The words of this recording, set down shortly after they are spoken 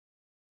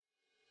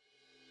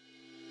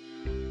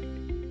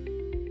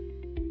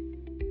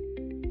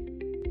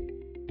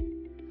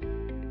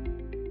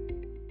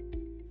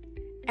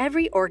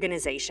Every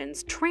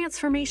organization's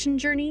transformation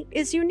journey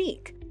is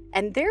unique,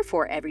 and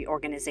therefore every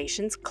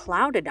organization's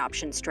cloud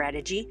adoption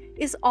strategy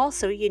is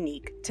also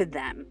unique to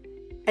them.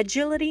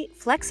 Agility,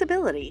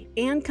 flexibility,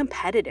 and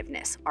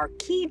competitiveness are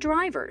key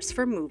drivers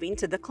for moving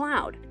to the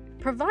cloud,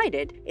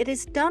 provided it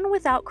is done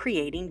without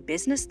creating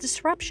business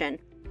disruption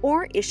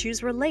or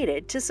issues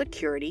related to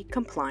security,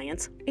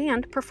 compliance,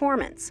 and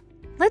performance.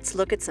 Let's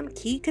look at some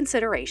key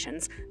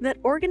considerations that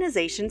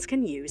organizations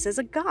can use as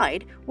a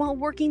guide while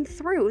working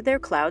through their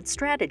cloud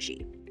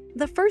strategy.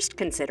 The first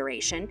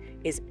consideration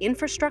is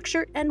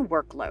infrastructure and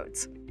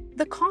workloads.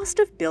 The cost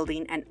of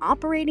building and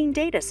operating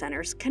data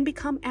centers can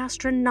become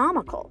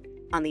astronomical.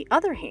 On the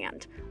other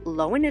hand,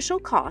 low initial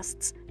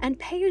costs and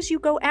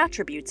pay-as-you-go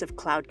attributes of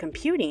cloud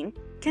computing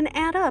can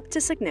add up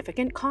to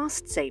significant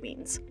cost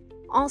savings.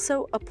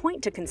 Also, a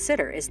point to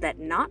consider is that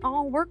not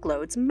all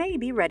workloads may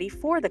be ready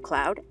for the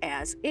cloud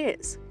as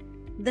is.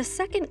 The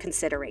second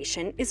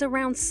consideration is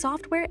around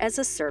software as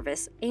a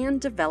service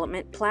and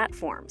development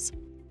platforms.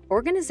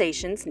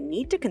 Organizations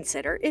need to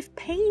consider if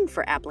paying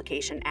for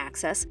application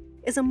access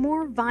is a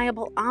more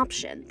viable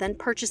option than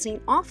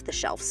purchasing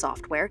off-the-shelf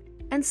software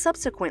and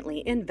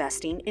subsequently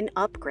investing in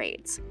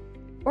upgrades.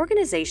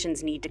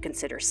 Organizations need to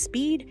consider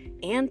speed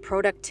and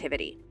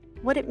productivity,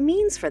 what it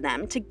means for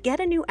them to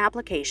get a new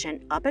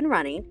application up and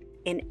running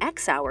in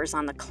X hours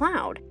on the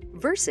cloud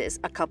versus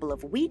a couple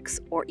of weeks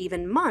or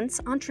even months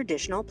on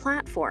traditional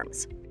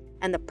platforms,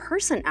 and the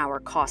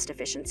person-hour cost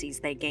efficiencies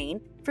they gain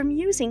from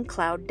using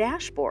cloud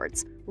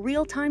dashboards,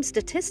 real-time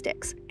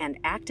statistics, and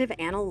active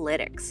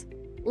analytics.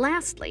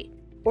 Lastly,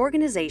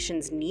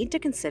 organizations need to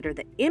consider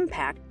the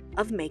impact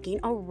of making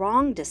a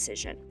wrong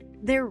decision,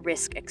 their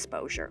risk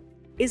exposure.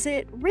 Is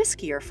it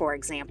riskier, for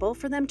example,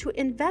 for them to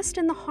invest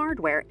in the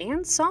hardware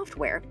and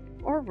software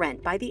or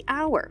rent by the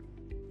hour?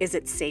 Is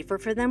it safer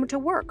for them to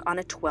work on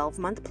a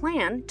 12-month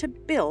plan to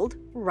build,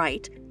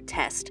 write,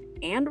 test,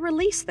 and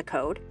release the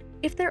code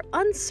if they're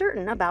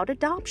uncertain about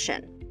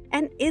adoption?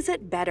 And is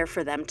it better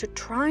for them to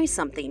try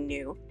something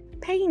new,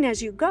 paying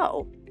as you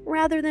go,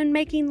 rather than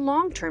making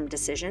long-term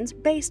decisions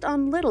based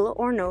on little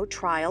or no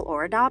trial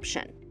or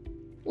adoption?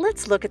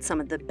 Let's look at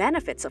some of the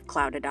benefits of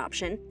cloud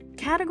adoption,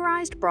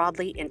 categorized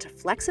broadly into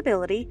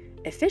flexibility,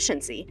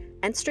 efficiency,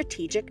 and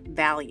strategic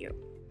value.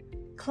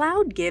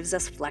 Cloud gives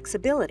us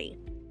flexibility.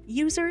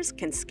 Users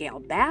can scale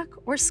back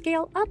or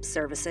scale up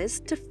services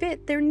to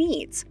fit their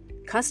needs,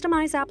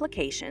 customize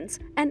applications,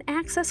 and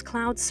access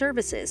cloud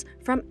services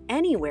from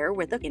anywhere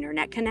with an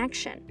internet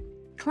connection.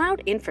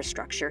 Cloud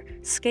infrastructure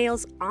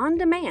scales on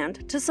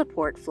demand to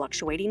support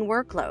fluctuating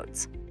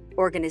workloads.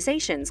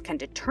 Organizations can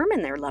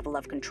determine their level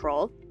of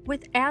control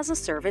with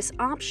as-a-service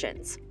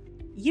options.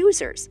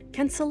 Users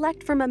can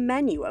select from a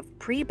menu of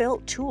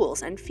pre-built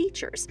tools and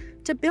features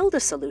to build a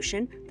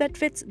solution that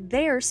fits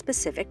their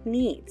specific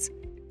needs.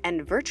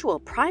 And virtual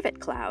private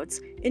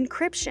clouds,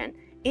 encryption,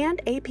 and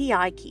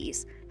API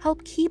keys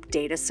help keep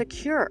data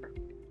secure.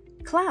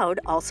 Cloud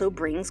also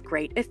brings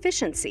great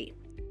efficiency.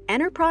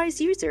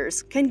 Enterprise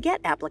users can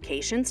get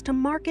applications to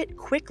market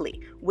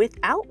quickly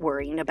without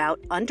worrying about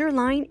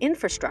underlying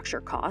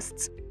infrastructure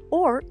costs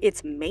or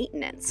its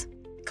maintenance.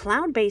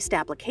 Cloud-based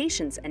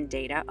applications and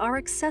data are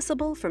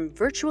accessible from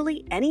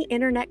virtually any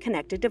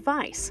internet-connected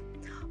device.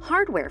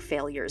 Hardware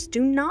failures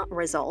do not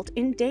result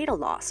in data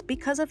loss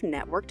because of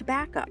networked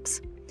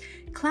backups.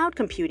 Cloud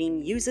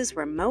computing uses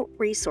remote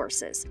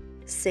resources,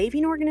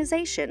 saving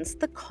organizations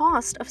the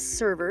cost of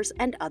servers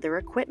and other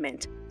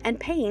equipment and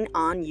paying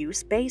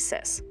on-use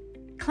basis.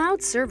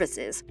 Cloud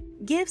services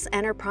gives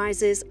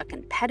enterprises a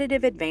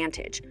competitive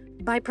advantage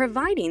by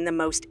providing the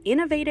most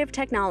innovative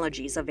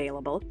technologies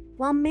available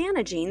while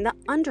managing the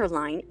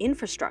underlying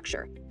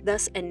infrastructure,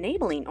 thus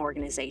enabling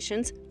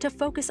organizations to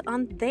focus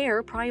on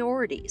their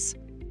priorities.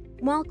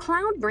 While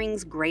cloud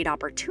brings great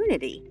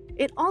opportunity,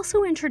 it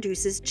also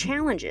introduces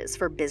challenges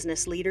for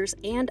business leaders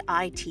and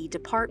IT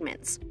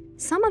departments.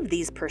 Some of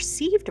these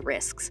perceived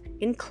risks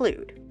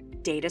include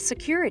data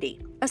security,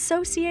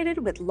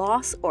 associated with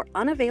loss or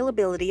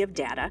unavailability of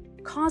data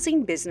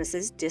causing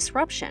businesses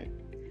disruption,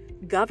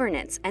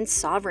 governance and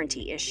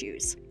sovereignty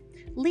issues,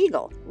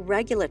 legal,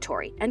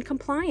 regulatory, and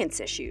compliance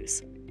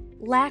issues,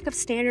 lack of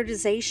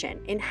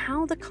standardization in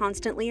how the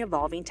constantly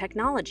evolving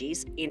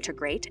technologies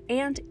integrate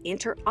and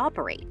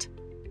interoperate,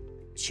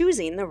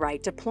 choosing the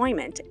right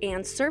deployment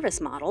and service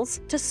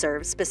models to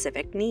serve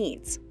specific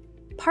needs,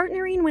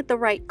 partnering with the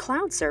right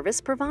cloud service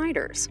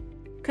providers,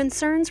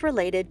 concerns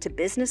related to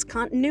business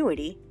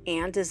continuity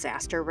and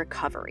disaster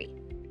recovery.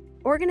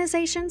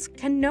 Organizations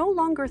can no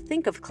longer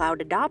think of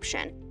cloud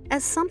adoption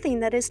as something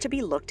that is to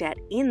be looked at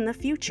in the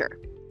future.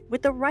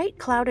 With the right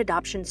cloud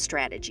adoption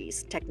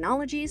strategies,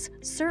 technologies,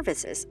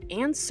 services,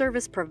 and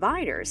service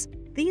providers,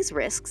 these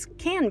risks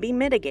can be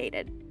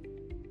mitigated.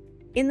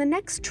 In the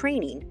next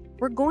training,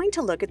 we're going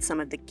to look at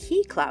some of the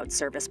key cloud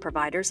service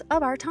providers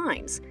of our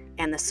times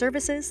and the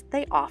services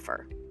they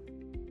offer.